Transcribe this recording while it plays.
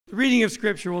The reading of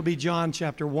Scripture will be John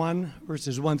chapter 1,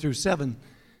 verses 1 through 7.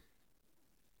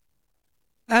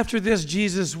 After this,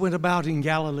 Jesus went about in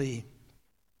Galilee.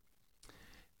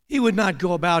 He would not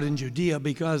go about in Judea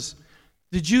because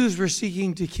the Jews were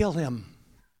seeking to kill him.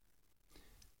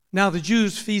 Now the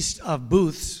Jews' feast of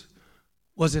booths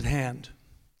was at hand.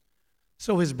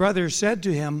 So his brothers said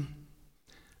to him,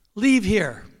 "Leave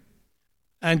here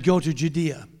and go to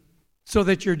Judea, so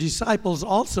that your disciples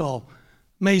also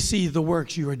may see the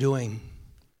works you are doing.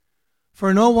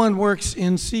 For no one works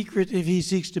in secret if he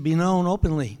seeks to be known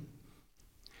openly.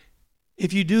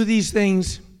 If you do these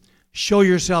things, show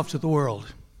yourself to the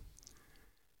world."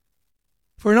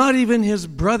 For not even his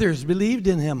brothers believed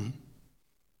in him.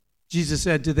 Jesus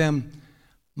said to them,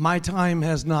 "My time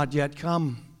has not yet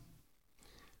come,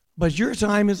 but your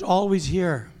time is always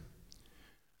here.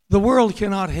 The world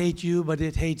cannot hate you, but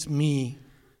it hates me,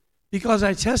 because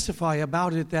I testify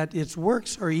about it that its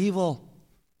works are evil.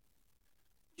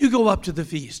 You go up to the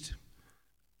feast.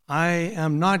 I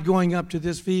am not going up to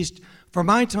this feast, for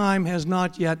my time has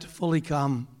not yet fully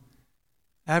come."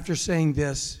 After saying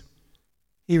this,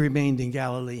 he remained in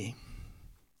Galilee.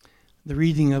 The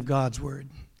reading of God's word.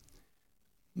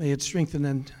 May it strengthen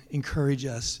and encourage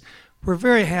us. We're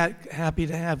very happy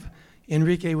to have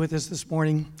Enrique with us this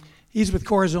morning. He's with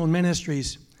Corazon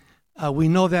Ministries. We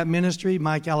know that ministry.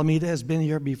 Mike Alameda has been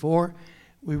here before.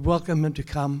 We welcome him to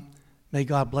come. May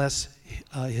God bless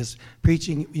his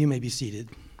preaching. You may be seated.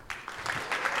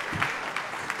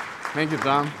 Thank you,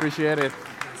 Tom. Appreciate it.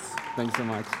 Thanks so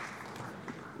much.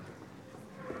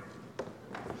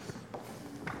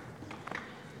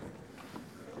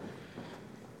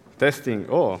 Testing.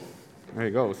 Oh, there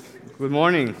he goes. Good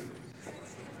morning.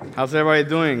 How's everybody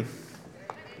doing?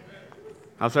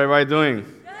 How's everybody doing?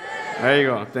 There you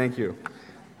go. Thank you.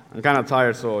 I'm kind of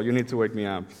tired, so you need to wake me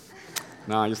up.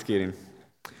 No, I'm just kidding.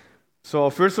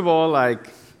 So first of all,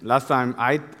 like last time,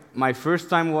 my first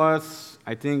time was,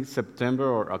 I think, September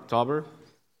or October.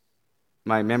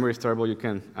 My memory is terrible. You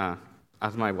can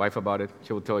ask my wife about it.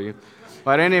 She will tell you.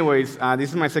 But anyways,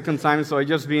 this is my second time, so it's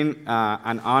just been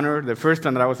an honor. The first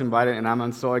time that I was invited, and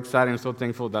I'm so excited and so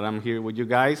thankful that I'm here with you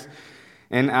guys.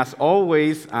 And as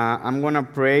always, I'm going to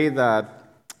pray that,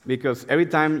 because every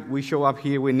time we show up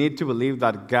here, we need to believe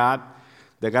that God,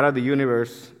 the God of the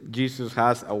universe, Jesus,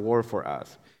 has a word for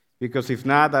us. Because if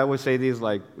not, I would say this,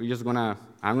 like,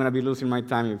 I'm going to be losing my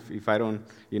time if I don't,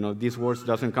 these words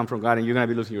doesn't come from God, and you're going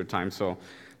to be losing your time. So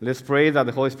let's pray that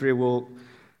the Holy Spirit will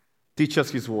teach us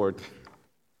His word.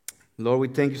 Lord, we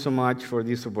thank you so much for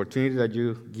this opportunity that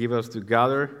you give us to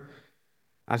gather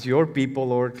as your people,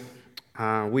 Lord.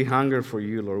 We hunger for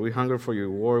you, Lord. We hunger for your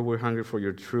word. We hunger for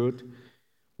your truth.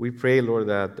 We pray, Lord,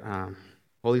 that,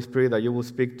 Holy Spirit, that you will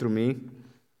speak through me,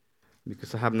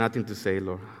 because I have nothing to say,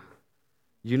 Lord.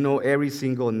 You know every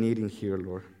single need in here,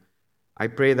 Lord. I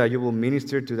pray that you will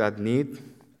minister to that need,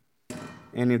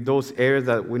 and in those areas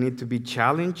that we need to be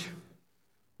challenged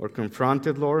or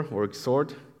confronted, Lord, or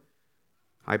exhort,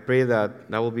 I pray that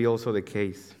that will be also the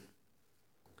case.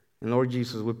 And Lord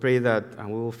Jesus, we pray that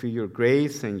we will feel your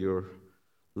grace and your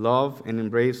love and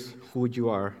embrace who you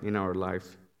are in our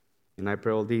lives. And I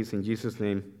pray all this in Jesus'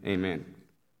 name, amen.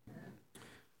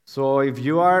 So if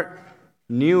you are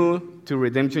new to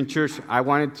Redemption Church, I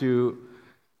wanted to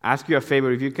ask you a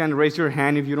favor. If you can raise your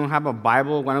hand if you don't have a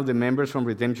Bible, one of the members from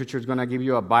Redemption Church is going to give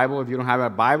you a Bible if you don't have a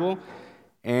Bible.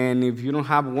 And if you don't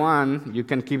have one, you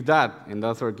can keep that, and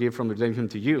that's our gift from Redemption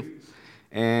to you.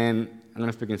 And I'm going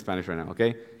to speak in Spanish right now,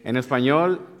 okay? En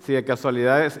español, si de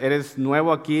casualidad eres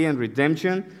nuevo aquí en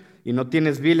Redemption y no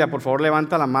tienes Biblia, por favor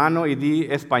levanta la mano y di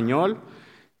español.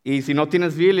 Y si no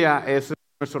tienes Biblia, es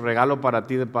nuestro regalo para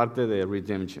ti de parte de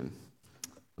Redemption.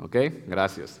 Okay?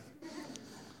 Gracias.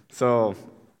 So,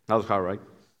 that was hard, right?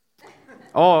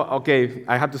 Oh, okay.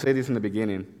 I have to say this in the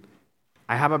beginning.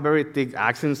 I have a very thick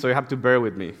accent, so you have to bear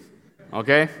with me.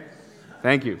 Okay?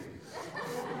 Thank you.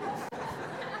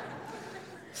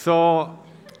 So,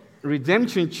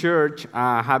 Redemption Church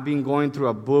have been going through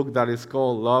a book that is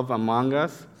called Love Among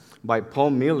Us by Paul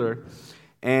Miller.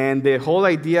 And the whole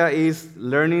idea is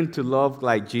learning to love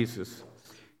like Jesus.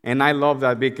 And I love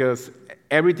that because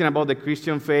everything about the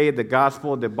Christian faith, the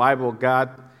gospel, the Bible, God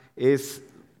is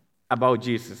about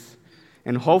Jesus.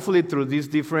 And hopefully through these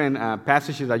different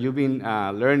passages that you've been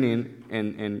learning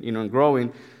and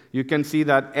growing, you can see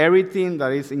that everything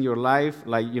that is in your life,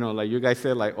 like you guys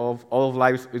said, like all of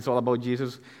life is all about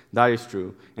Jesus. That is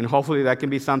true. And hopefully that can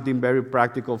be something very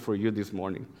practical for you this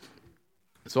morning.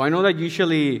 So I know that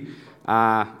usually,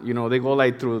 they go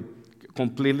like through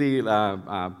completely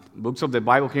books of the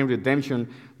Bible here in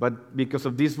Redemption, but because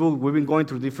of this book, we've been going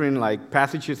through different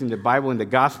passages in the Bible, in the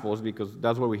Gospels, because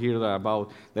that's where we hear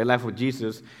about the life of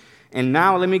Jesus. And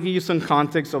now let me give you some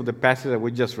context of the passage that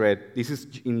we just read. This is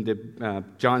in the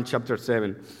John chapter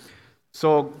 7.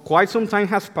 So quite some time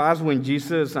has passed when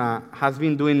Jesus has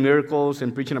been doing miracles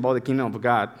and preaching about the kingdom of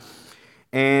God.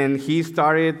 And he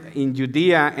started in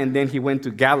Judea, and then he went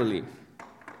to Galilee.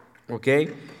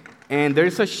 Okay? And there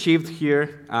is a shift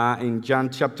here in John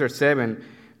chapter 7,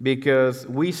 because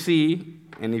we see,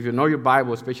 and if you know your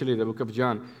Bible, especially the book of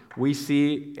John, we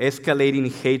see escalating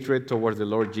hatred towards the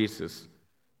Lord Jesus.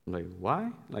 Like,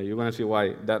 why? You're going to see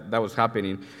why that was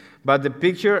happening. But the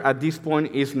picture at this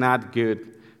point is not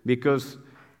good, because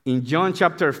in John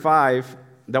chapter 5,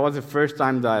 that was the first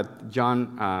time that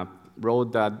John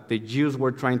wrote that the Jews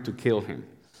were trying to kill him.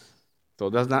 So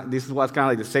this was kind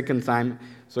of like the second time.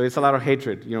 So it's a lot of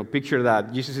hatred. Picture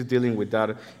that Jesus is dealing with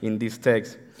that in this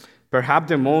text. Perhaps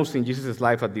the most in Jesus'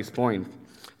 life at this point.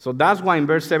 So that's why in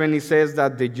verse 7 it says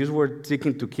that the Jews were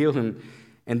seeking to kill him.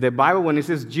 And the Bible, when it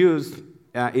says Jews,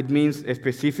 it means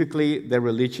specifically the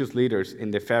religious leaders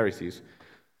and the Pharisees.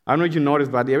 I don't know if you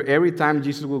noticed, but every time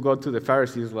Jesus will go to the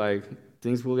Pharisees,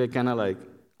 things will get kind of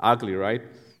ugly, right?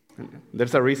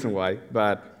 There's a reason why.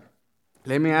 But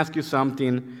let me ask you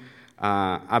something,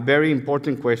 a very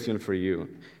important question for you.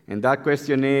 And that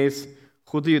question is,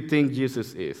 who do you think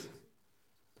Jesus is?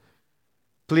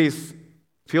 Please,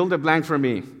 fill the blank for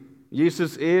me.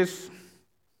 Jesus is,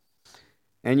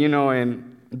 and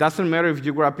it doesn't matter if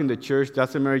you grew up in the church,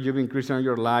 doesn't matter if you've been Christian all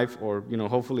your life, or,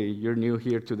 hopefully you're new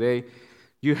here today.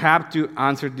 You have to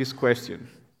answer this question.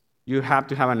 You have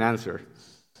to have an answer.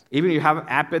 Even if you have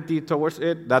apathy towards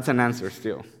it, that's an answer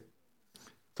still.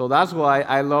 So that's why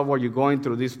I love what you're going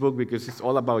through this book, because it's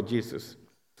all about Jesus.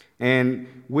 And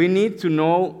we need to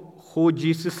know who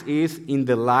Jesus is in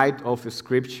the light of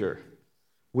Scripture.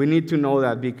 We need to know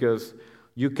that, because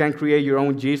you can create your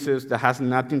own Jesus that has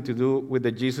nothing to do with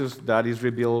the Jesus that is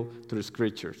revealed through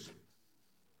Scriptures.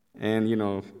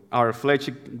 And, our flesh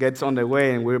gets on the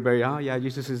way, and we're very,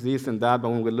 Jesus is this and that. But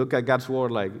when we look at God's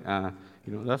Word,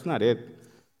 that's not it.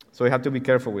 So we have to be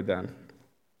careful with that.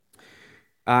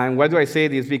 And why do I say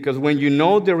this? Because when you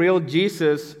know the real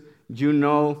Jesus, you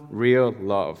know real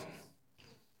love.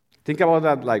 Think about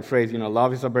that phrase,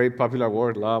 love is a very popular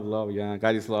word. Love, yeah,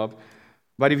 God is love.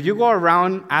 But if you go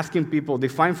around asking people,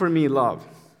 define for me love,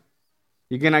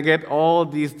 you're going to get all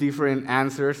these different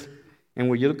answers. And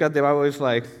when you look at the Bible, it's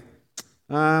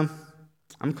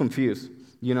I'm confused,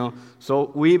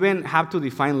 So we even have to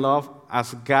define love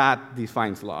as God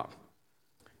defines love.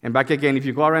 And back again, if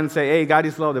you go around and say, hey, God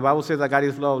is love, the Bible says that God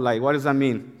is love, what does that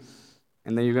mean?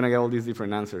 And then you're going to get all these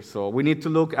different answers. So we need to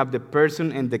look at the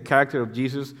person and the character of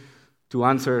Jesus to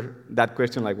answer that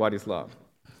question, what is love?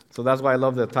 So that's why I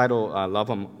love the title,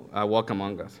 Walk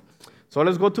Among Us. So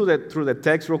let's go through the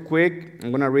text real quick. I'm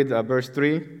going to read verse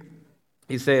 3.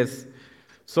 It says,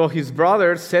 so his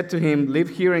brothers said to him, leave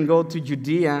here and go to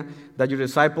Judea, that your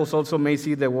disciples also may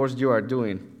see the works you are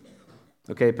doing.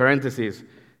 Okay, parentheses.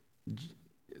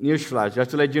 Newsflash,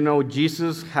 just to let you know,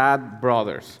 Jesus had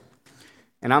brothers.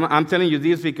 And I'm telling you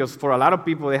this because for a lot of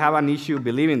people, they have an issue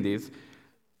believing this.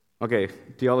 Okay,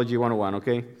 Theology 101,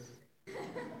 okay?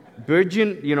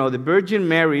 The Virgin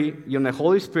Mary, the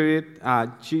Holy Spirit,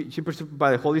 she perceived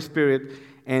by the Holy Spirit,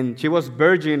 and she was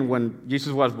virgin when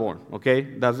Jesus was born, okay?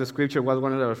 That's the scripture, was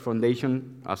one of our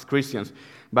foundation as Christians.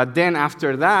 But then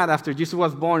after that, after Jesus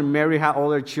was born, Mary had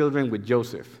all her children with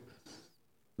Joseph.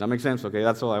 That makes sense? Okay,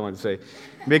 that's all I want to say.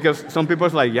 Because some people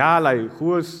are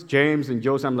who is James and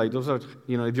Joseph? I'm those are,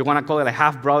 if you want to call it a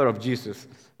half-brother of Jesus,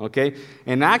 okay?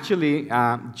 And actually,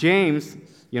 James,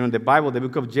 in the Bible, the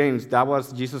book of James, that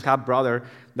was Jesus' half-brother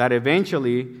that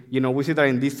eventually, we see that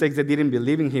in this text they didn't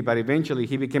believe in him, but eventually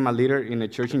he became a leader in the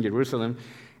church in Jerusalem.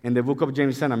 And the book of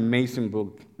James is an amazing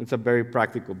book. It's a very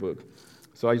practical book.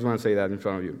 So I just want to say that in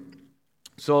front of you.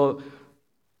 So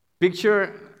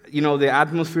picture, the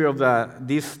atmosphere of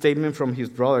this statement from his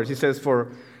brothers. He says,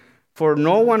 for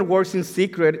no one works in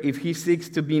secret if he seeks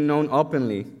to be known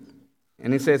openly.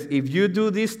 And he says, if you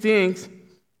do these things,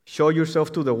 show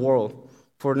yourself to the world.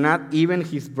 For not even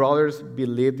his brothers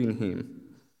believed in him.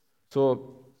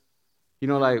 So,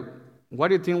 what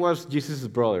do you think was Jesus'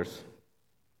 brothers?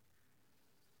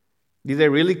 Did they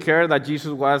really care that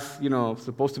Jesus was,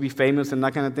 supposed to be famous and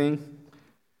that kind of thing?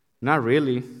 Not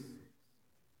really.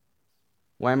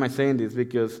 Why am I saying this?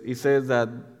 Because it says that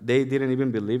they didn't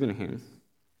even believe in him.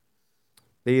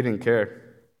 They didn't care.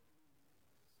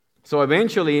 So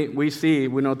eventually, we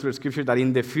know through Scripture that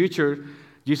in the future,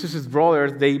 Jesus'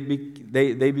 brothers, they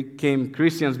became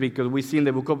Christians because we see in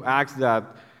the book of Acts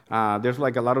that there's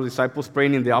like a lot of disciples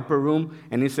praying in the upper room,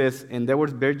 and it says, and there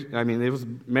was, it was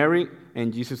Mary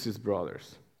and Jesus'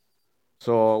 brothers.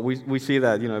 So we see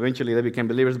that, eventually they became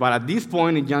believers. But at this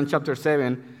point in John chapter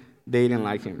 7, they didn't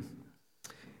like him.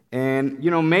 And,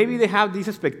 maybe they have these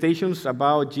expectations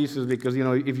about Jesus because,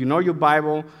 if you know your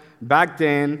Bible, back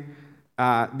then,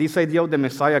 this idea of the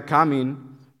Messiah coming,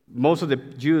 most of the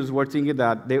Jews were thinking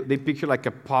that they pictured like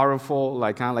a powerful,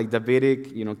 like kind of like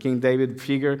Davidic, King David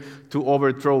figure to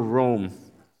overthrow Rome.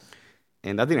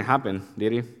 And that didn't happen,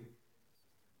 did it?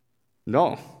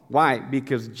 No. Why?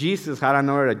 Because Jesus had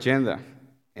another agenda.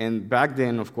 And back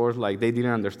then, of course, like they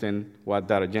didn't understand what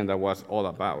that agenda was all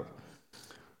about.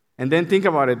 And then think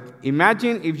about it.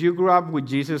 Imagine if you grew up with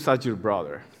Jesus as your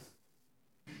brother.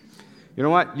 You know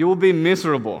what? You will be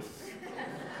miserable.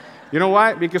 You know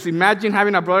why? Because imagine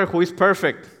having a brother who is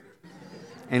perfect.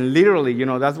 And literally,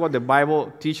 that's what the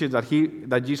Bible teaches,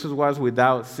 that Jesus was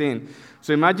without sin.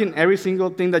 So imagine every single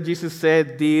thing that Jesus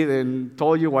said, did, and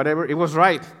told you, whatever, it was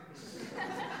right.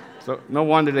 So no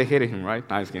wonder they hated him, right?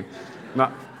 No, I'm just kidding.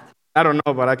 No, I don't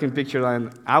know, but I can picture that,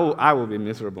 and I will be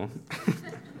miserable.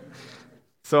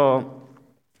 So,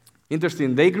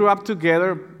 interesting. They grew up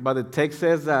together, but the text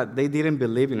says that they didn't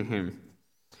believe in him.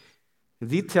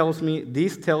 This tells me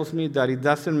that it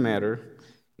doesn't matter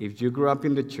if you grew up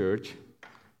in the church,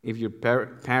 if your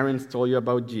parents told you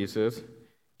about Jesus,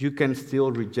 you can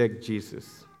still reject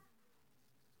Jesus.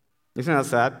 Isn't that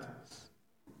sad?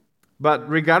 But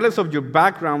regardless of your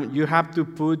background, you have to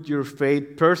put your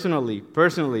faith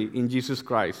personally in Jesus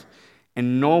Christ.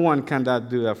 And no one can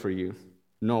do that for you.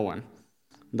 No one.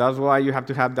 That's why you have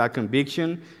to have that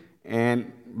conviction.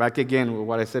 And back again with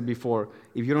what I said before,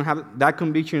 if you don't have that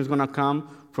conviction, is going to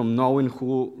come from knowing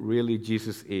who really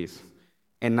Jesus is,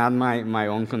 and not my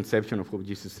own conception of who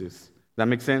Jesus is. That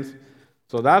makes sense?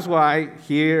 So that's why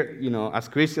here, as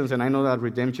Christians, and I know that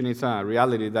redemption is a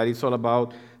reality, that it's all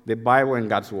about the Bible and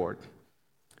God's Word.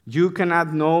 You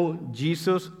cannot know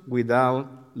Jesus without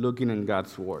looking in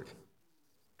God's Word.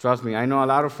 Trust me, I know a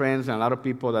lot of friends and a lot of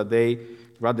people that they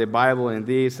read the Bible and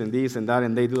this and this and that,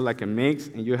 and they do like a mix,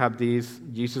 and you have this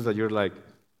Jesus that you're like,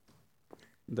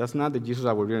 that's not the Jesus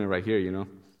that we're doing right here,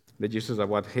 the Jesus that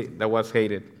was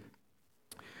hated.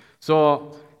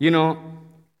 So,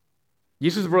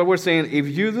 Jesus' brother was saying, if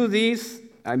you do this,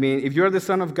 if you're the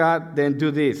Son of God, then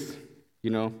do this,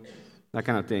 that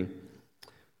kind of thing.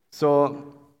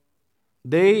 So,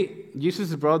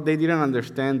 Jesus' brother, they didn't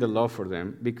understand the love for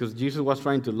them because Jesus was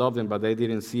trying to love them, but they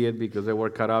didn't see it because they were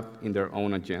caught up in their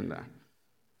own agenda.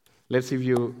 Let's see if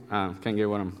you can get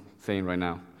what I'm saying right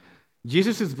now.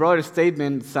 Jesus' brother's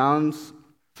statement sounds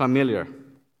familiar,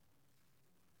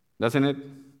 doesn't it?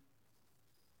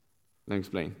 Let me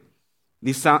explain.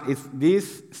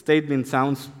 This statement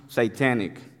sounds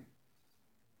satanic.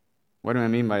 What do I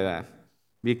mean by that?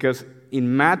 Because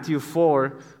in Matthew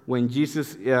 4, when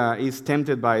Jesus is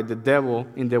tempted by the devil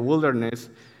in the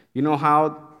wilderness, you know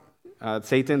how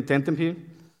Satan tempted him?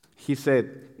 He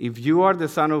said, if you are the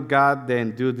Son of God,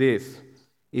 then do this.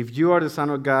 If you are the Son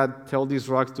of God, tell these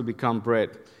rocks to become bread.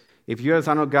 If you are the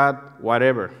Son of God,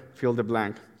 whatever, fill the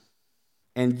blank.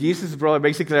 And Jesus' brother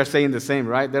basically are saying the same,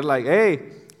 right? They're like,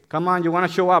 hey, come on, you want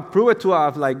to show up, prove it to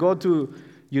us, like go to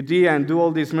Judea and do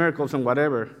all these miracles and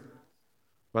whatever.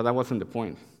 But that wasn't the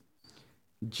point.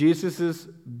 Jesus'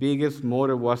 biggest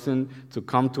motive wasn't to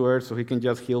come to earth so he can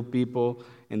just heal people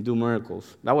and do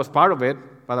miracles. That was part of it,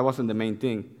 but that wasn't the main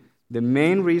thing. The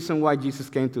main reason why Jesus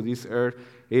came to this earth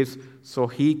is so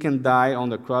he can die on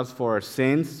the cross for our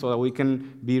sins so that we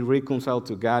can be reconciled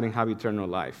to God and have eternal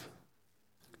life.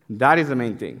 That is the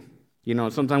main thing.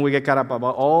 Sometimes we get caught up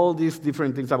about all these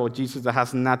different things about Jesus that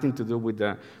has nothing to do with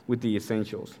the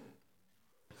essentials.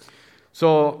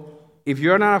 So, if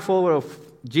you're not a follower of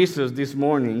Jesus this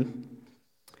morning,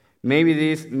 maybe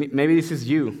this is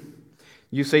you.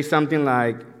 You say something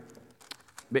like,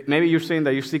 maybe you're saying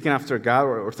that you're seeking after God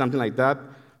or something like that,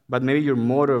 but maybe your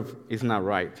motive is not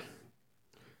right.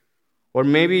 Or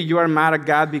maybe you are mad at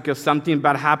God because something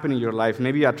bad happened in your life,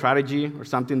 maybe a tragedy or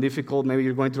something difficult, maybe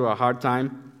you're going through a hard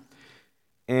time,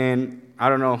 and I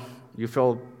don't know, you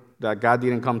felt that God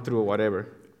didn't come through or whatever.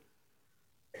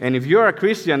 And if you're a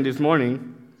Christian this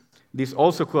morning, this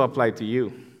also could apply to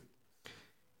you.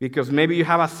 Because maybe you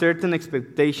have a certain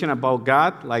expectation about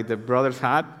God, like the brothers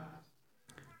had,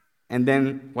 and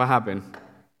then what happened?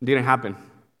 It didn't happen.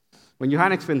 When you have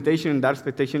an expectation and that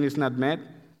expectation is not met,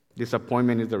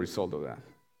 disappointment is the result of that.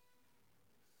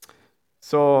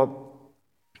 So,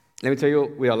 let me tell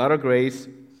you, with a lot of grace,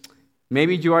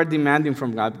 maybe you are demanding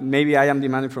from God, maybe I am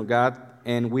demanding from God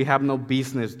and we have no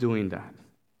business doing that.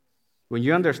 When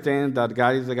you understand that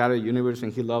God is the God of the universe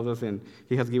and He loves us and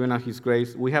He has given us His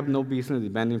grace, we have no business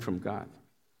depending from God.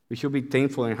 We should be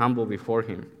thankful and humble before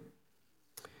Him.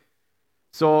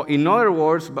 So, in other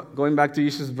words, going back to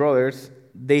Jesus' brothers,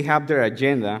 they have their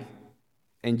agenda,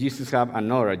 and Jesus have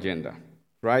another agenda,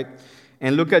 right?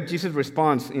 And look at Jesus'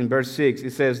 response in verse 6.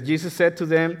 It says, Jesus said to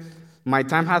them, "My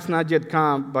time has not yet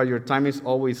come, but your time is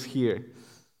always here."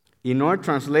 In our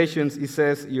translations, it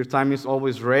says, "Your time is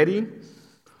always ready,"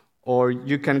 or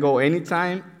 "You can go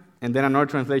anytime." And then another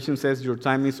translation says, "Your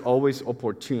time is always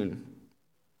opportune."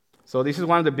 So this is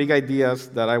one of the big ideas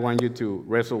that I want you to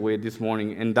wrestle with this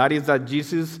morning, and that is that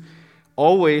Jesus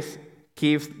always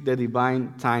keeps the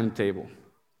divine timetable.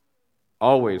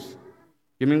 Always.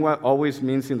 You mean what always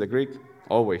means in the Greek?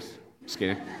 Always. Just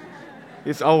kidding.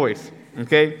 It's always,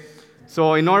 okay?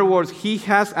 So in other words, He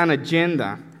has an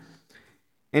agenda,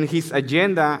 and His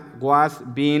agenda was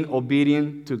being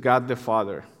obedient to God the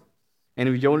Father. And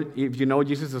if you know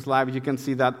Jesus' life, you can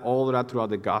see that all throughout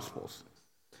the Gospels.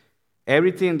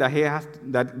 Everything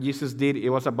that Jesus did, it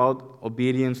was about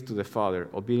obedience to the Father,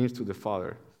 obedience to the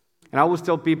Father. And I always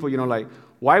tell people, like,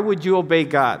 why would you obey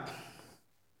God?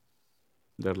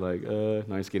 They're like, no,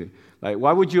 I'm just kidding. Like,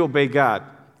 why would you obey God?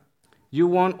 You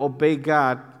won't obey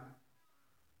God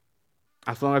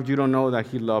as long as you don't know that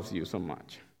He loves you so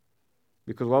much.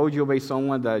 Because why would you obey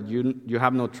someone that you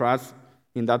have no trust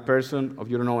in that person if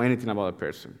you don't know anything about that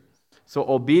person? So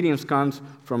obedience comes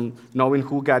from knowing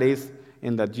who God is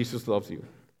and that Jesus loves you.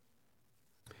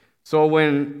 So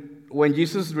when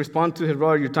Jesus responds to his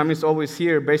brother, "Your time is always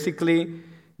here," basically,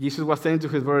 Jesus was saying to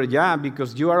his brother, yeah,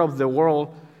 because you are of the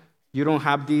world, you don't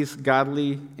have this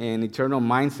godly and eternal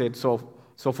mindset.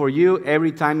 So for you,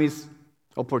 every time is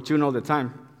opportune all the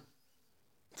time.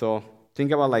 So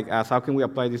think about like us. How can we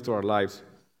apply this to our lives?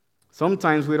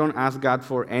 Sometimes we don't ask God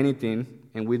for anything,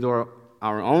 and we do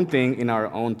our own thing in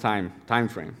our own time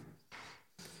frame.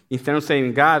 Instead of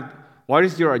saying, "God, what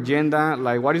is your agenda?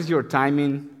 Like, what is your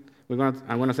timing?" I'm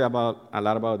going to say a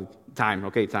lot about time.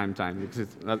 Okay, time.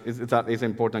 It's an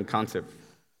important concept.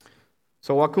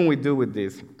 So what can we do with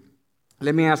this?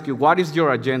 Let me ask you, what is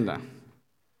your agenda?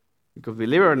 Because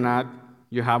believe it or not,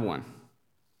 you have one.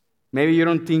 Maybe you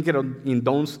don't think it in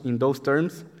those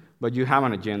terms, but you have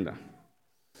an agenda.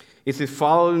 Is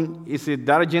it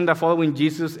that agenda following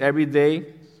Jesus every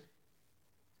day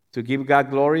to give God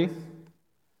glory?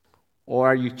 Or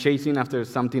are you chasing after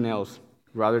something else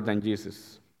rather than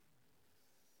Jesus?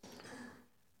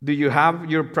 Do you have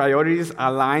your priorities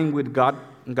aligned with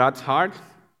God's heart?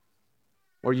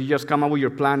 Or you just come up with your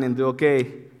plan and do, okay,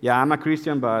 yeah, I'm a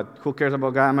Christian, but who cares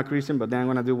about God? I'm a Christian, but then I'm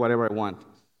going to do whatever I want.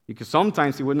 Because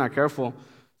sometimes if we're not careful,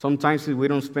 sometimes if we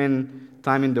don't spend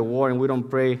time in the Word and we don't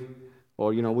pray,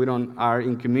 or we don't are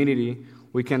in community,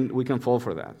 we can fall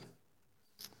for that.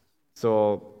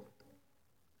 So,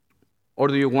 or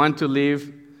do you want to live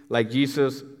like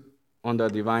Jesus on the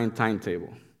divine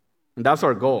timetable? And that's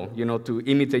our goal, to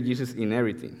imitate Jesus in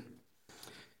everything.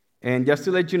 And just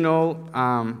to let you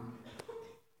know,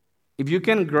 if you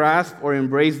can grasp or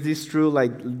embrace this truth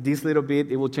like this little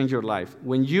bit, it will change your life.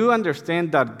 When you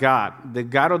understand that God, the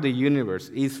God of the universe,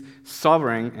 is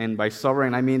sovereign, and by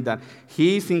sovereign I mean that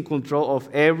He is in control of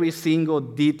every single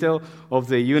detail of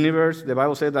the universe. The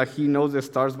Bible says that He knows the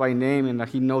stars by name and that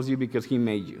He knows you because He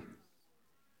made you.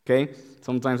 Okay?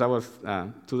 Sometimes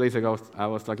 2 days ago, I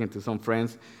was talking to some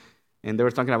friends, and they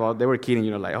were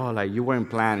kidding, like you weren't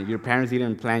planned, your parents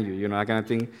didn't plan you, that kind of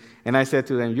thing. And I said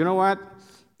to them, you know what?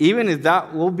 Even if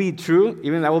that will be true,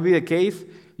 even that will be the case,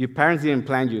 your parents didn't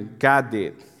plan you, God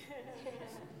did.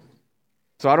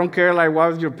 So I don't care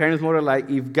what was your parents' motive,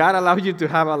 if God allowed you to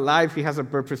have a life, He has a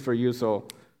purpose for you, so,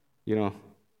 does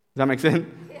that make sense?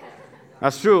 Yeah.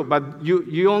 That's true, but you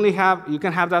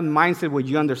can have that mindset where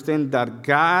you understand that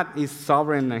God is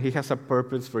sovereign and He has a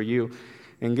purpose for you.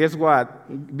 And guess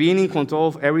what? Being in control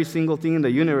of every single thing in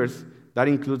the universe, that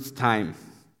includes time.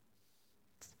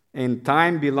 And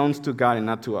time belongs to God and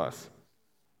not to us.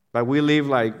 But we live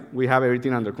like we have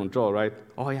everything under control, right?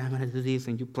 Oh, yeah, I'm going to do this,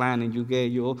 and you plan, and you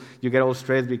get all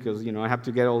stressed because, I have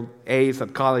to get all A's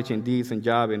at college and D's and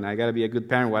job, and I got to be a good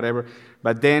parent, whatever.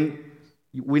 But then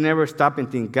we never stop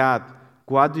and think, God,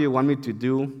 what do you want me to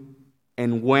do,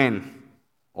 and when?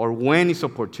 Or when is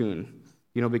opportune?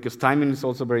 Because timing is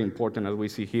also very important, as we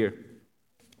see here.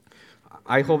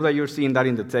 I hope that you're seeing that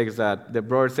in the text, that the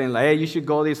brother is saying, hey, you should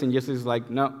go this, and Jesus is like,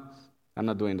 no, I'm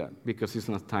not doing that, because it's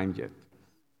not time yet.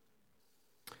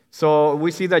 So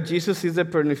we see that Jesus is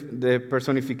the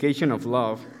personification of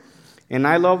love. And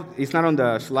I love, it's not on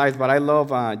the slides, but I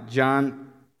love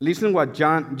John. Listen what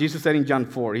Jesus said in John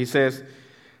 4. He says,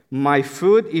 My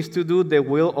food is to do the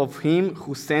will of him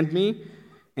who sent me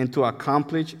and to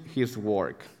accomplish his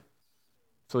work.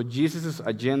 So Jesus'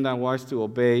 agenda was to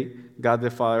obey God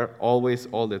the Father always,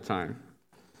 all the time.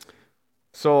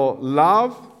 So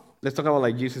love, let's talk about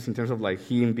like Jesus in terms of like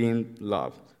him being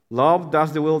love. Love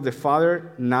does the will of the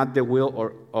Father, not the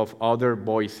will of other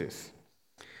voices.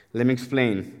 Let me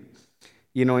explain.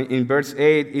 In verse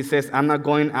 8, it says, I'm not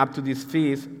going up to this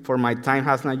feast, for my time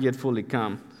has not yet fully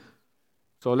come.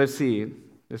 So let's see.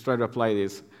 Let's try to apply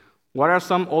this. What are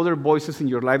some other voices in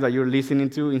your life that you're listening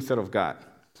to instead of God?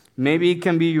 Maybe it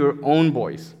can be your own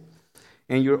voice.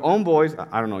 And your own voice,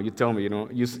 I don't know, you tell me,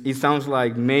 it sounds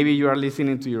like maybe you are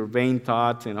listening to your vain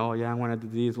thoughts and, oh, yeah, I want to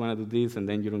do this, and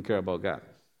then you don't care about God.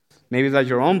 Maybe that's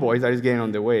your own voice that is getting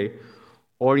on the way.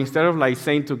 Or instead of like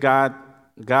saying to God,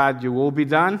 God, your will be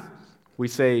done, we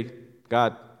say,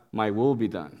 God, my will be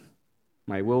done.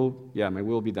 My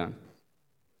will be done.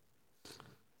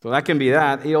 So that can be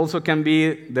that. It also can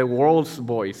be the world's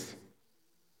voice.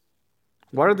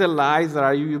 What are the lies that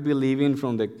are you believing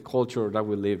from the culture that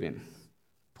we live in?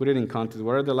 Put it in context.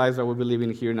 What are the lies that we believe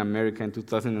in here in America in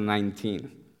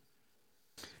 2019?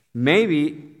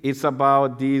 Maybe it's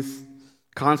about this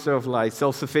concept of like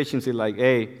self-sufficiency, like,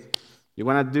 hey, you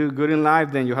want to do good in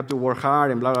life, then you have to work hard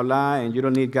and blah, blah, blah, and you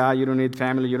don't need God, you don't need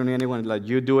family, you don't need anyone. Like,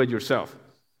 you do it yourself.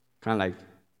 Kind of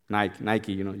like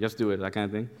Nike, just do it, that kind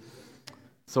of thing.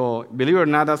 So, believe it or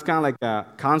not, that's kind of like a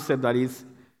concept that is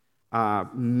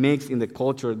mixed in the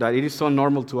culture, that it is so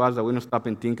normal to us that we don't stop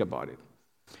and think about it.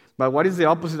 But what is the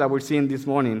opposite that we're seeing this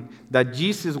morning? That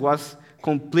Jesus was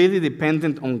completely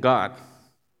dependent on God.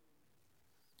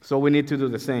 So we need to do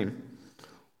the same.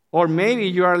 Or maybe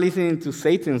you are listening to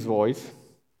Satan's voice,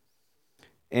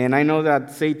 and I know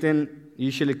that Satan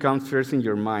usually comes first in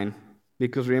your mind,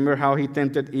 because remember how he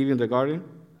tempted Eve in the garden?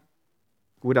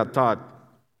 With a thought.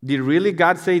 Did really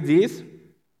God say this?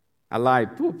 A lie,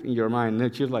 poop, in your mind.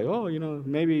 And she's like, oh,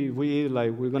 maybe we're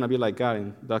going to be like God,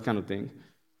 and that kind of thing.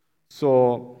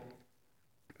 So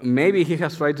maybe he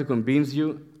has tried to convince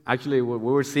you. Actually, we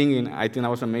were singing, I think that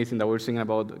was amazing that we were singing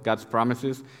about God's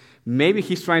promises. Maybe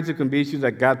he's trying to convince you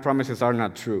that God's promises are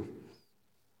not true.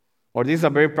 Or this is a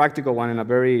very practical one and a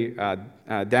very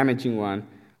damaging one.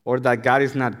 Or that God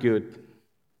is not good.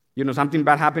 Something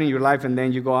bad happened in your life, and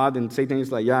then you go out and Satan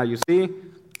is like, yeah, you see?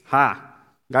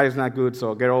 God is not good,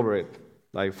 so get over it.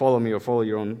 Like, follow me or follow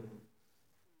your own.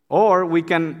 Or we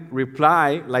can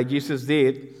reply like Jesus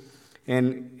did,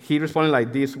 and he responded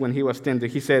like this when he was tempted.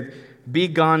 He said, be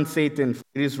gone, Satan, for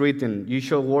it is written, you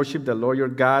shall worship the Lord your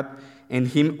God, and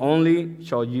him only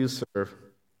shall you serve.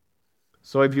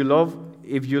 So if you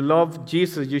love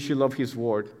Jesus, you should love his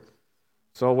word.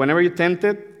 So whenever you're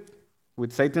tempted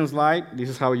with Satan's lie, this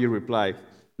is how you reply.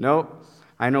 No,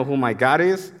 I know who my God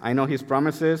is. I know his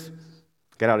promises.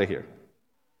 Get out of here.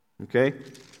 Okay?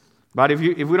 But if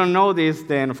we don't know this,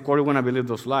 then of course we're going to believe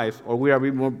those lies, or we are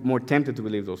more tempted to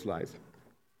believe those lies.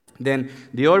 Then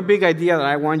the other big idea that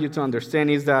I want you to understand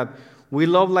is that we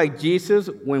love like Jesus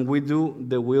when we do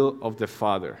the will of the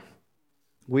Father.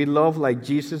 We love like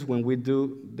Jesus when we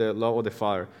do the love of the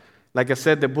Father. Like I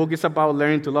said, the book is about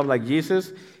learning to love like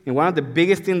Jesus. And one of the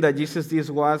biggest things that Jesus did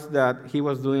was that he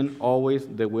was doing always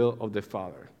the will of the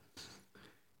Father.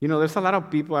 There's a lot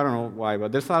of people, I don't know why,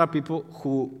 but there's a lot of people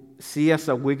who see as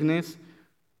a weakness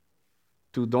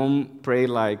to don't pray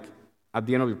like at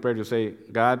the end of your prayer to say,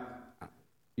 God,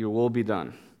 your will be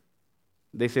done.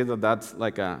 They say that that's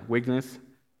like a weakness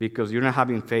because you're not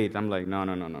having faith. I'm like, no.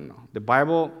 The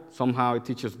Bible, somehow, it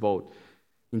teaches both.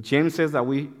 And James says that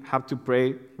we have to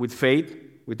pray with faith,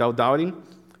 without doubting.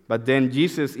 But then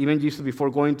even Jesus,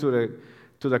 before going to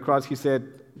the cross, he said,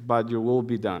 but your will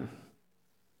be done.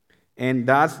 And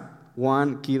that's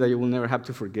one key that you will never have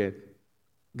to forget.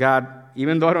 God,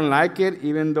 even though I don't like it,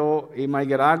 even though it might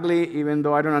get ugly, even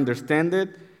though I don't understand it,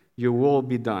 your will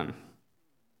be done.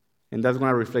 And that's going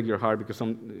to reflect your heart, because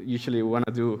usually we want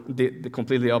to do the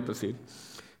completely opposite.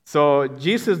 So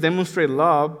Jesus demonstrated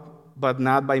love, but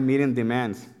not by meeting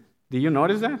demands. Did you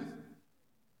notice that?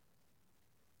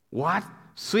 What?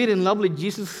 Sweet and lovely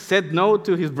Jesus said no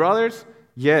to his brothers?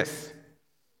 Yes.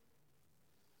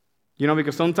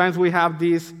 Because sometimes we have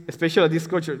this, especially this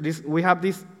culture, we have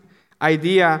this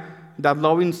idea that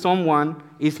loving someone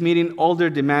is meeting all their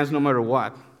demands no matter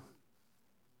what.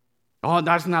 Oh,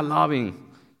 that's not loving.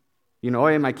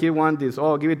 Hey, my kid wants this.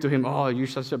 Oh, give it to him. Oh, you're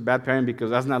such a bad parent because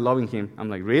that's not loving him.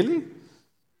 I'm like, really?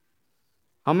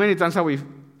 How many times have we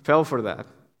fell for that?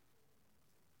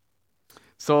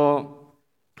 So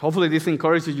hopefully this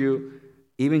encourages you.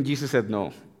 Even Jesus said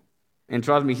no. And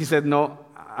trust me, he said no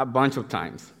a bunch of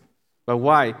times. But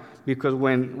why? Because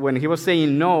when he was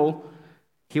saying no,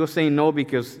 He was saying no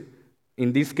because,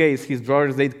 in this case, his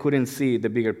brothers, they couldn't see the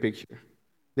bigger picture.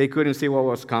 They couldn't see what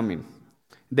was coming.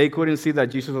 They couldn't see that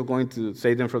Jesus was going to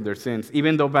save them from their sins,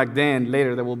 even though back then,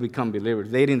 later, they will become believers.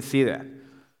 They didn't see that.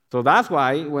 So that's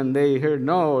why when they heard,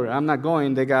 no, or I'm not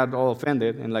going, they got all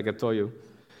offended. And like I told you,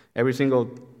 every single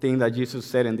thing that Jesus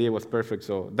said and did was perfect.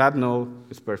 So that no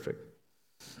is perfect.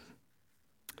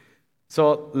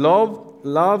 So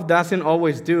love doesn't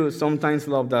always do. Sometimes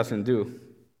love doesn't do.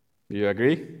 Do you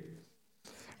agree?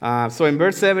 So in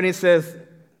verse 7, it says,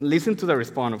 listen to the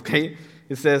response, okay?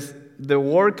 It says, the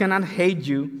world cannot hate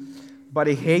you, but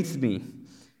it hates me.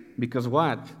 Because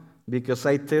what? Because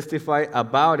I testify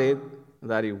about it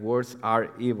that its works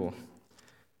are evil.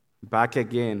 Back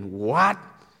again. What?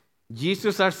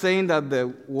 Jesus are saying that the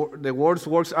world's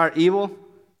works are evil?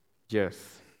 Yes.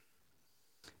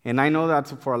 And I know that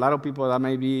for a lot of people that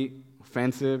might be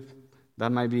offensive,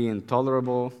 that might be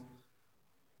intolerable,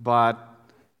 but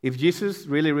if Jesus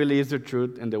really, really is the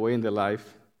truth and the way in the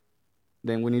life,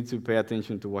 then we need to pay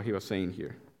attention to what he was saying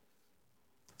here.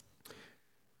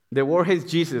 The world hates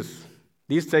Jesus.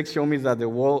 This text shows me that the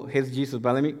world hates Jesus,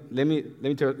 but let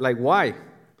me tell you, like, why?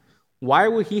 Why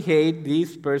would he hate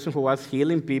this person who was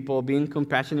healing people, being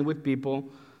compassionate with people?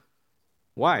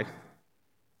 Why?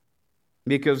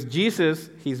 Because Jesus,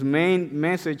 his main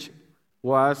message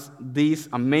was this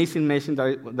amazing message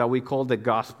that we call the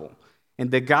gospel. And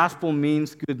the gospel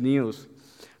means good news.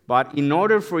 But in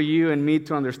order for you and me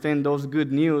to understand those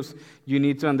good news, you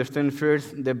need to understand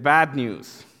first the bad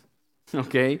news.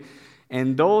 Okay?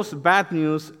 And those bad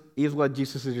news is what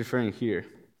Jesus is referring here.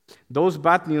 Those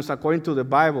bad news, according to the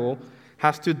Bible,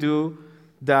 has to do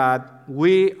that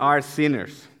we are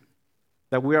sinners,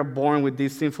 that we are born with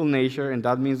this sinful nature, and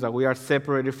that means that we are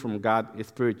separated from God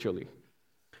spiritually.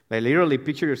 Like literally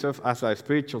picture yourself as a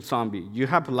spiritual zombie. You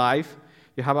have life,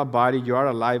 you have a body, you are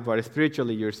alive, but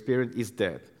spiritually your spirit is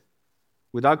dead.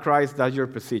 Without Christ, that's your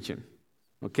position.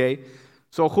 Okay?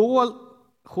 So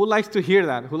who likes to hear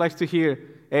that? Who likes to hear,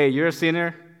 hey, you're a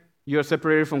sinner, you're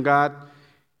separated from God,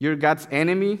 you're God's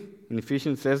enemy? In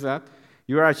Ephesians says that.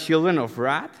 You are children of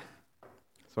wrath.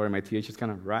 Sorry, my TH is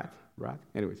kind of wrath.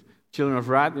 Anyways, children of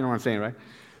wrath, you know what I'm saying, right?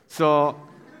 So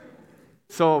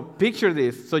picture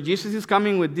this. So Jesus is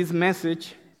coming with this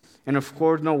message, and of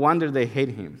course, no wonder they hate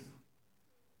him.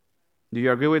 Do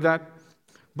you agree with that?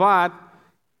 But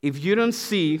if you don't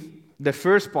see the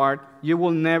first part, you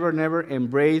will never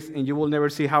embrace, and you will never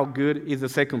see how good is the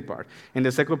second part. And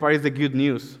the second part is the good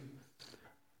news.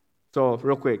 So,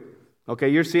 real quick. Okay,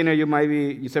 you're a sinner,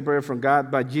 you're separated from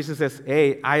God, but Jesus says,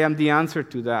 hey, I am the answer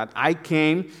to that. I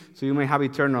came so you may have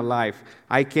eternal life.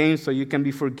 I came so you can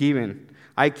be forgiven.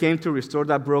 I came to restore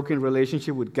that broken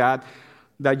relationship with God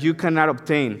that you cannot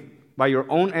obtain by your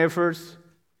own efforts.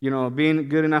 Being a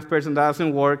good enough person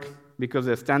doesn't work because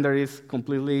the standard is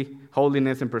completely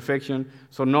holiness and perfection.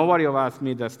 So nobody of us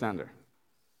meet that standard.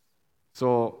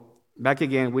 So back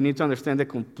again, we need to understand the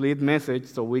complete message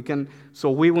so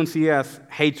we won't see as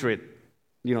hatred.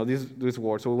 This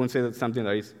word, so we won't say that something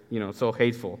that is, so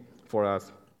hateful for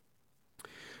us.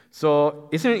 So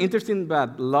isn't it interesting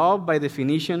that love, by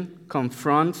definition,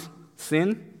 confronts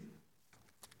sin?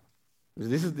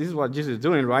 This is what Jesus is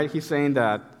doing, right? He's saying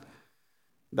that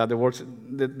the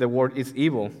word is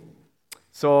evil.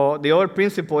 So the other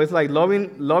principle is like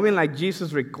loving like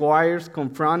Jesus requires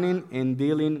confronting and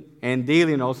dealing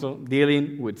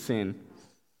with sin.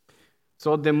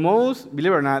 So believe it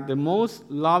or not, the most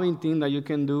loving thing that you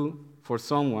can do for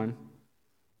someone,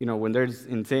 when they're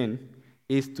in sin,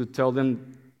 is to tell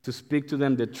them, to speak to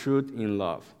them the truth in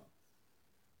love.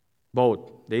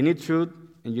 Both. They need truth,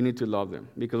 and you need to love them.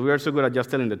 Because we are so good at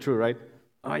just telling the truth, right?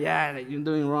 Oh yeah, you're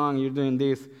doing wrong, you're doing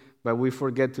this, but we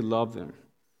forget to love them.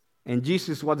 And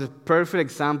Jesus was a perfect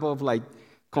example of like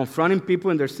confronting people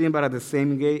in their sin, but at the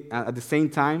same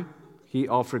time, he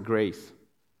offered grace.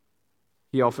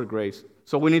 He offered grace.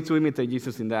 So we need to imitate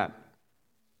Jesus in that.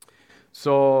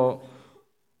 So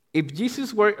if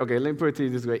Jesus were, let me put it to you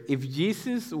this way. If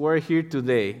Jesus were here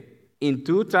today, in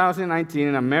 2019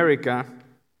 in America,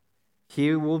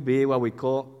 he will be what we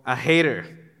call a hater.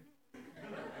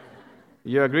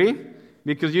 You agree?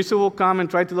 Because Jesus will come and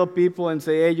try to love people and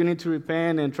say, hey, you need to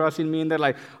repent and trust in me. And they're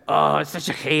like, oh, it's such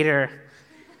a hater.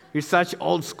 You're such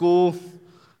old school.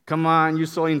 Come on, you're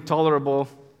so intolerable.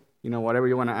 Whatever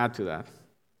you want to add to that.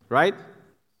 Right?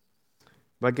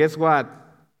 But guess what?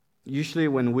 Usually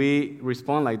when we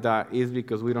respond like that is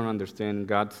because we don't understand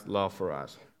God's love for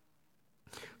us.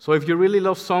 So if you really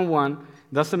love someone,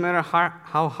 doesn't matter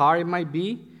how hard it might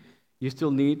be, you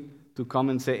still need to come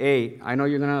and say, hey, I know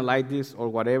you're going to like this or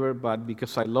whatever, but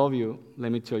because I love you,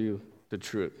 let me tell you the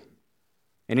truth.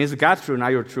 And it's God's truth,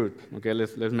 not your truth. Okay,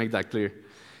 let's make that clear.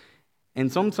 And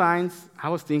sometimes I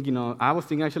was thinking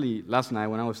actually last night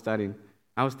when I was studying,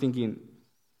 I was thinking,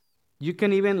 you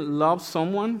can even love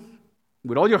someone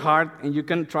with all your heart, and you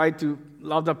can try to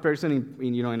love that person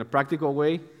in a practical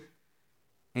way,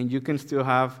 and you can still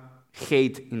have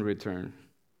hate in return.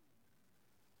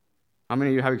 How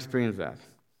many of you have experienced that?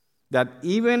 That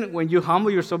even when you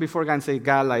humble yourself before God and say,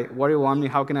 God, like, what do you want me?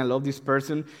 How can I love this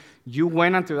person? You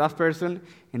went unto that person,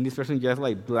 and this person just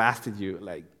like blasted you,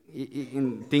 like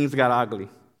things got ugly.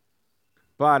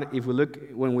 But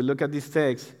when we look at this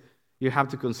text, you have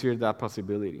to consider that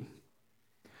possibility.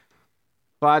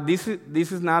 But this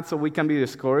is not so we can be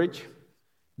discouraged.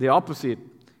 The opposite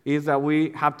is that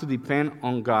we have to depend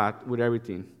on God with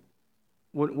everything.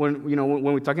 When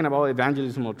we're talking about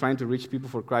evangelism or trying to reach people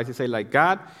for Christ, you say, like,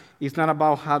 God, it's not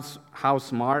about how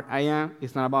smart I am.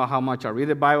 It's not about how much I read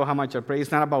the Bible, how much I pray.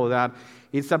 It's not about that.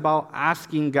 It's about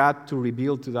asking God to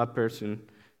reveal to that person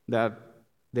that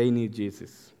they need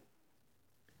Jesus.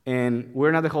 And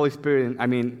we're not the Holy Spirit. I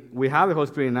mean, we have the Holy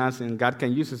Spirit in us, and God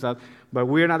can use us, but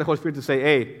we're not the Holy Spirit to say,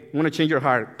 hey, I'm going to change your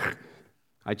heart.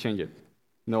 I change it.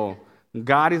 No.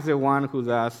 God is the one who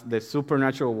does the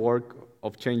supernatural work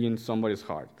of changing somebody's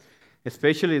heart,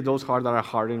 especially those hearts that are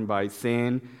hardened by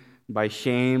sin, by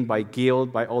shame, by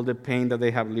guilt, by all the pain that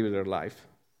they have lived in their life.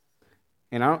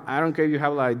 And I don't care if you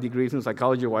have like degrees in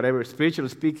psychology or whatever. Spiritually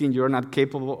speaking, you're not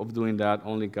capable of doing that.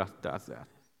 Only God does that.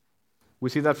 We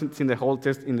see that in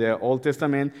the Old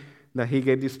Testament, that He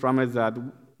gave this promise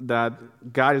that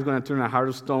God is going to turn a heart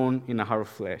of stone in a heart of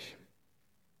flesh.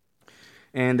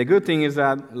 And the good thing is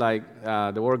that,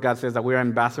 the Word of God says that we are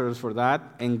ambassadors for that,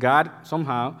 and God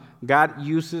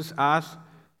uses us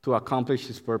to accomplish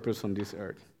His purpose on this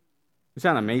earth.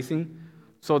 Isn't that amazing?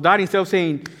 So that instead of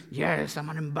saying, yes, I'm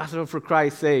an ambassador for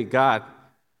Christ, say, God,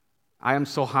 I am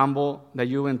so humble that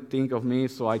you even think of me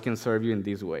so I can serve you in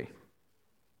this way.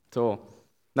 So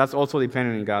that's also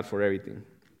dependent on God for everything.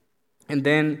 And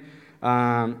then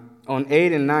on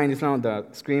 8 and 9, it's not on the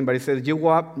screen, but it says, you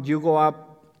go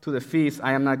up to the feast.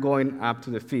 I am not going up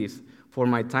to the feast, for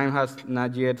my time has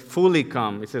not yet fully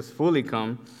come. It says fully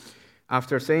come.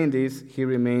 After saying this, He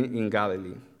remained in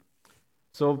Galilee.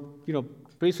 So,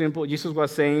 pretty simple. Jesus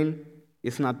was saying,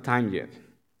 it's not time yet.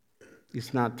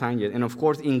 It's not time yet. And of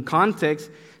course, in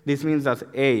context, this means that,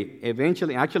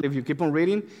 eventually, actually, if you keep on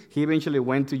reading, He eventually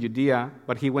went to Judea,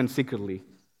 but He went secretly.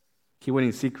 He went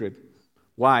in secret.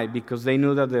 Why? Because they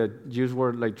knew that the Jews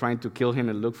were trying to kill Him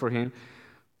and look for Him.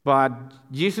 But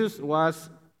Jesus was,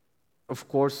 of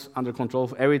course, under control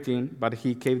of everything, but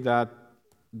He kept that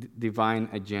divine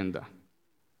agenda.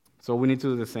 So we need to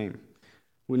do the same.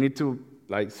 We need to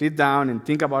sit down and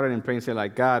think about it and pray and say,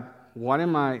 God, what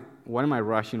am I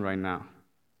rushing right now?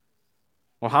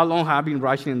 Or how long have I been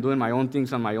rushing and doing my own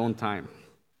things on my own time?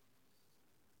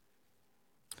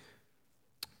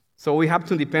 So we have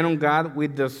to depend on God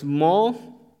with the small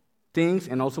things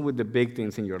and also with the big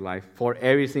things in your life, for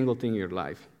every single thing in your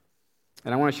life.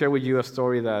 And I want to share with you a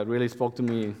story that really spoke to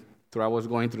me through I was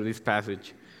going through this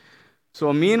passage.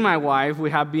 So me and my wife, we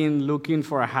have been looking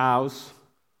for a house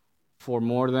for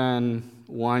more than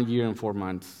 1 year and 4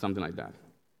 months, something like that.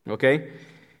 Okay?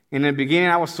 In the beginning,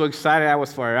 I was so excited. I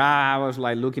was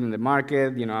looking in the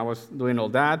market. I was doing all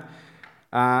that.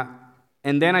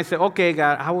 And then I said, okay,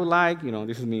 God, I would like,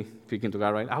 this is me speaking to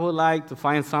God, right? I would like to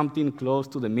find something close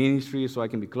to the ministry so I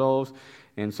can be close,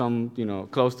 and some,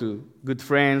 close to good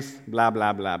friends, blah,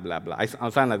 blah, blah, blah, blah. I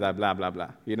sound like that, blah, blah, blah,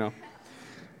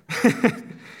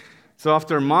 So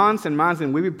after months and months,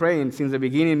 and we've been praying since the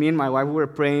beginning, me and my wife, we were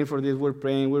praying for this, we're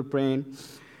praying.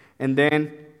 And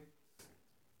then,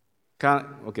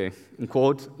 in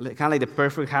quotes, kind of like the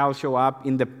perfect house show up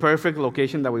in the perfect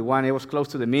location that we wanted. It was close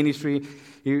to the ministry.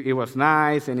 It was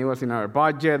nice, and it was in our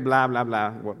budget, blah, blah, blah.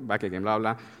 Back again, blah,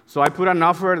 blah. So I put an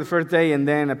offer the first day, and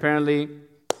then apparently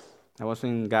I was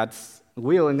in God's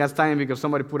will and God's time because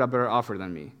somebody put a better offer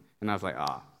than me. And I was like,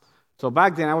 So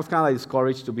back then, I was kind of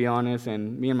discouraged, to be honest,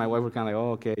 and me and my wife were kind of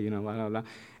okay, blah, blah, blah.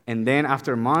 And then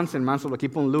after months and months of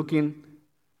keep on looking,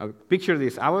 picture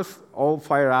this. I was all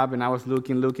fired up, and I was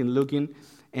looking.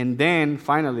 And then,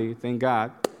 finally, thank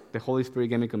God, the Holy Spirit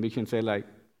gave me conviction and said,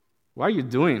 what are you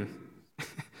doing?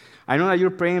 I know that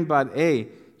you're praying, but,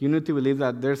 you need to believe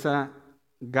that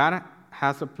God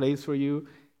has a place for you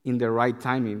in the right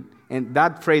timing. And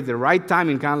that phrase, the right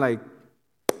timing, kind of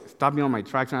stopped me on my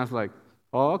tracks, and I was like,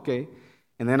 oh, okay.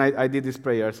 And then I did this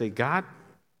prayer. I said, God,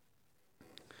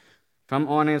 if I'm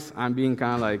honest, I'm being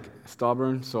kind of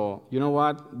stubborn. So you know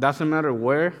what? Doesn't matter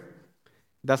where,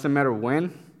 doesn't matter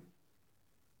when,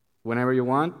 whenever you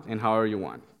want and however you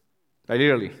want.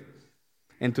 Literally.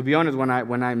 And to be honest, when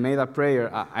I made that prayer,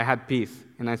 I had peace.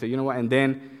 And I said, you know what? And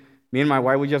then me and my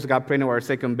wife, we just got pregnant with our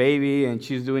second baby, and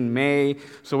she's doing May.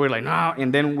 So we're like, no.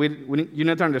 And then you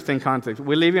need to understand context.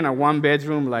 We live in a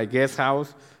one-bedroom, like, guest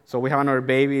house. So we have another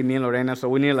baby, me and Lorena, so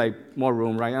we need, like, more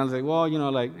room, right? And I was like, well,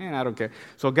 I don't care.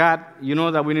 So God, you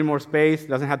know that we need more space. It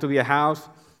doesn't have to be a house,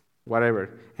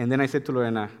 whatever. And then I said to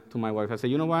Lorena, to my wife, I said,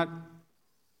 you know what?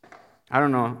 I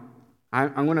don't know.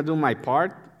 I'm going to do my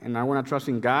part, and I want to trust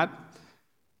in God.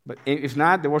 But if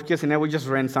not, the worst case scenario, we just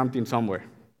rent something somewhere.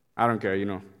 I don't care,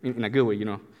 in a good way,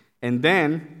 And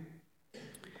then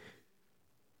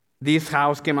this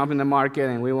house came up in the market,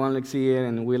 and we wanted to see it,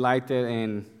 and we liked it.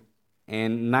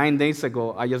 And 9 days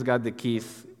ago, I just got the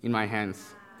keys in my hands.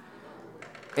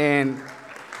 And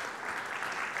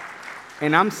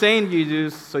I'm saying you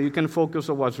this so you can focus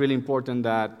on what's really important,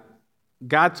 that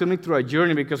God took me through a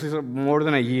journey, because it's more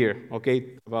than a year,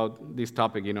 okay, about this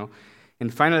topic,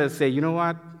 And finally I say, you know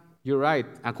what? You're right.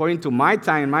 According to my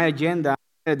time, my agenda,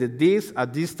 I did this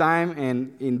at this time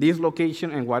and in this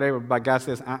location and whatever. But God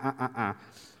says, I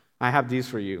have this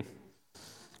for you.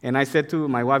 And I said to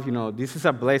my wife, this is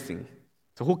a blessing.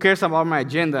 So who cares about my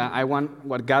agenda? I want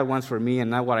what God wants for me and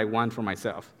not what I want for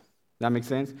myself. That makes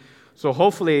sense? So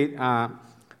hopefully,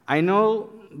 I know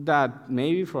that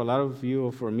maybe for a lot of you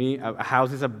or for me, a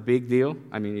house is a big deal.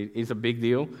 I mean, it's a big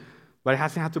deal. But it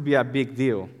doesn't have to be a big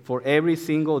deal. For every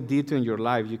single detail in your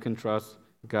life, you can trust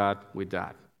God with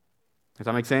that. Does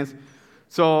that make sense?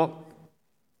 So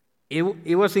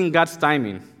it was in God's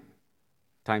timing.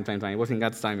 Time. It was in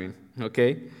God's timing,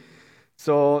 okay?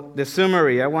 So the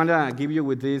summary, I want to give you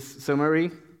with this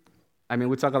summary. I mean,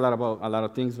 we talk a lot about a lot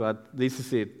of things, but this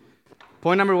is it.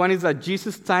 Point number 1 is that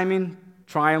Jesus' timing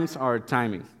triumphs our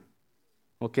timing.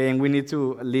 Okay, and we need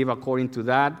to live according to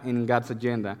that in God's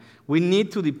agenda. We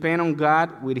need to depend on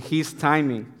God with His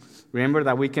timing. Remember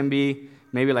that we can be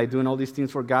maybe like doing all these things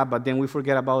for God, but then we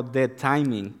forget about the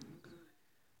timing.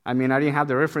 I mean, I didn't have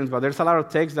the reference, but there's a lot of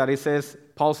text that it says,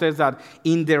 Paul says that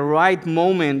in the right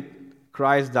moment,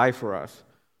 Christ died for us.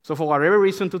 So for whatever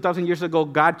reason, 2,000 years ago,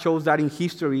 God chose that in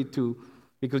history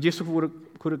because Jesus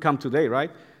could have come today, right?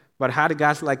 But had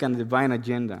God's like a divine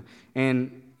agenda.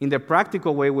 And in the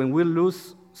practical way, when we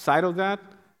lose sight of that,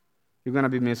 you're going to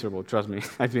be miserable. Trust me,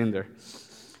 I've been there.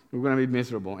 We're going to be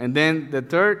miserable. And then the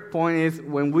third point is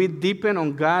when we depend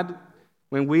on God,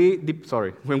 when we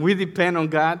depend on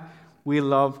God, we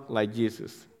love like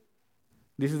Jesus.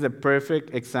 This is a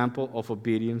perfect example of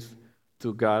obedience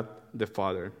to God the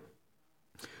Father.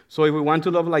 So if we want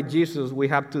to love like Jesus, we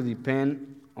have to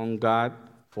depend on God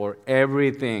for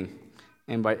everything.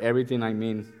 And by everything, I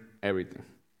mean everything.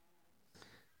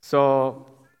 So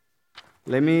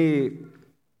let me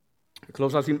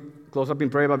close up in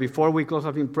prayer. But before we close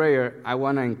up in prayer, I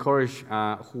want to encourage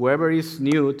whoever is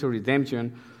new to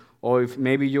redemption, or if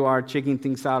maybe you are checking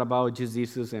things out about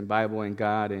Jesus and Bible and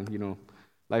God and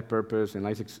life purpose and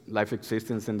life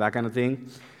existence and that kind of thing,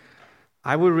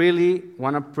 I would really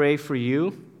want to pray for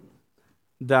you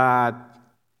that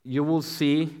you will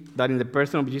see that in the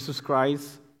person of Jesus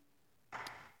Christ,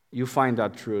 you find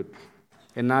that truth.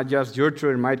 And not just your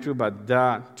truth and my truth, but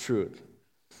the truth.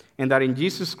 And that in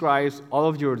Jesus Christ, all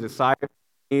of your desires,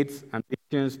 needs,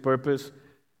 ambitions, purpose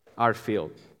are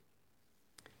filled.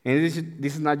 And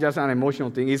this is not just an emotional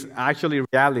thing, it's actually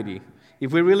reality.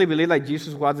 If we really believe that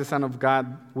Jesus was the Son of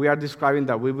God, we are describing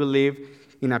that we believe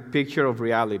in a picture of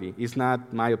reality. It's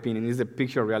not my opinion, it's a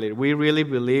picture of reality. We really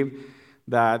believe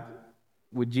that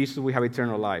with Jesus we have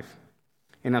eternal life.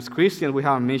 And as Christians, we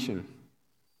have a mission.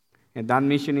 And that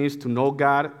mission is to know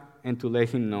God and to let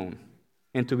Him known,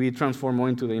 and to be transformed more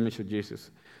into the image of Jesus.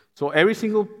 So every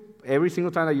single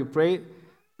time that you pray,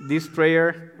 this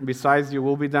prayer, besides you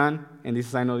will be done, and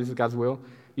I know this is God's will,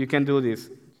 you can do this.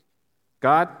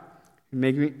 God,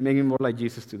 make me more like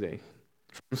Jesus today.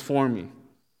 Transform me.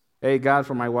 Hey, God,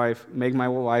 for my wife, make my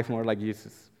wife more like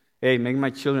Jesus. Hey, make my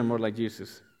children more like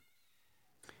Jesus.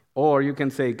 Or you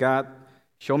can say, God,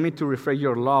 show me to reflect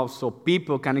your love so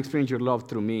people can experience your love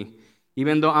through me.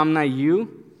 Even though I'm not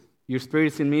you, your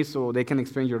Spirit's in me so they can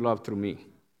experience your love through me.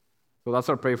 So that's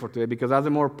our prayer for today, because that's the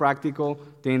more practical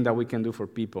thing that we can do for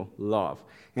people, love.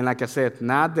 And like I said,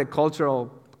 not the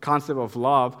cultural concept of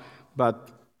love, but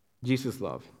Jesus'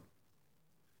 love.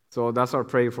 So that's our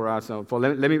prayer for us. So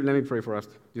let me pray for us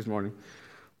this morning.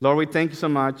 Lord, we thank you so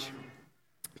much.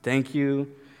 Thank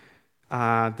you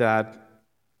that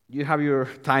you have your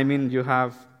timing, you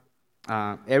have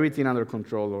everything under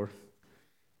control, Lord.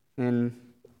 And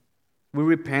we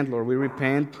repent, Lord. We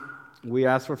repent. We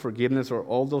ask for forgiveness for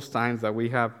all those times that we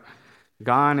have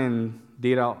gone and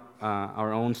did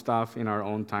our own stuff in our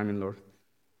own timing, Lord.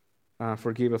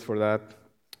 Forgive us for that.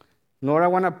 Lord, I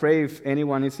want to pray if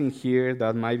anyone is in here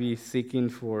that might be seeking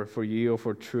for you or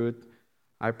for truth.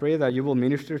 I pray that you will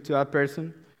minister to that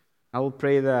person. I will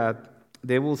pray that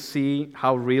they will see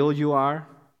how real you are,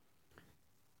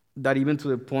 that even to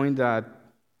the point that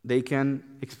they can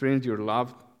experience your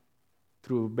love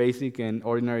through basic and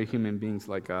ordinary human beings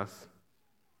like us.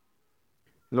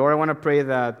 Lord, I want to pray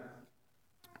that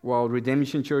while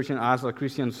Redemption Church and us as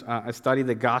Christians study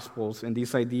the Gospels and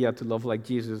this idea to love like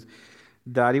Jesus,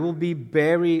 that it will be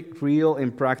very real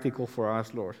and practical for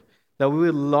us, Lord. That we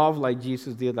will love like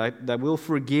Jesus did, that we'll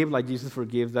forgive like Jesus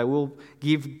forgives, that we'll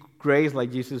give grace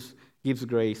like Jesus gives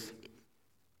grace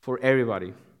for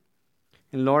everybody.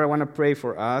 And Lord, I want to pray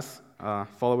for us,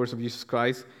 followers of Jesus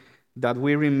Christ, that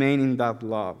we remain in that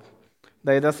love.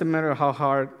 That it doesn't matter how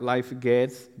hard life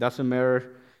gets, doesn't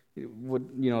matter what,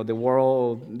 the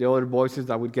world, the other voices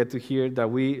that we get to hear, that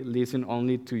we listen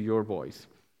only to your voice.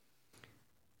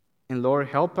 And Lord,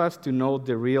 help us to know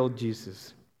the real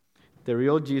Jesus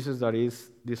that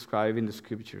is described in the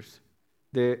Scriptures,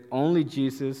 the only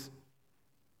Jesus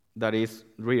that is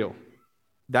real.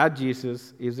 That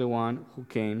Jesus is the one who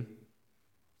came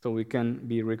so we can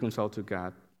be reconciled to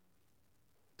God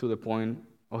to the point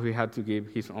of he had to give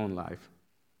his own life.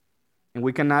 And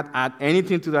we cannot add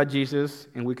anything to that Jesus,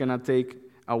 and we cannot take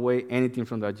away anything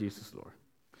from that Jesus, Lord.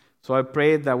 So I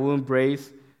pray that we'll embrace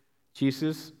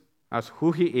Jesus as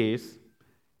who he is,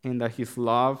 and that his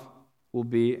love will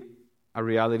be a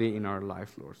reality in our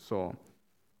life, Lord. So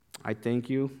I thank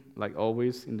you, like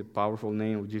always, in the powerful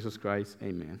name of Jesus Christ.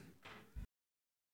 Amen.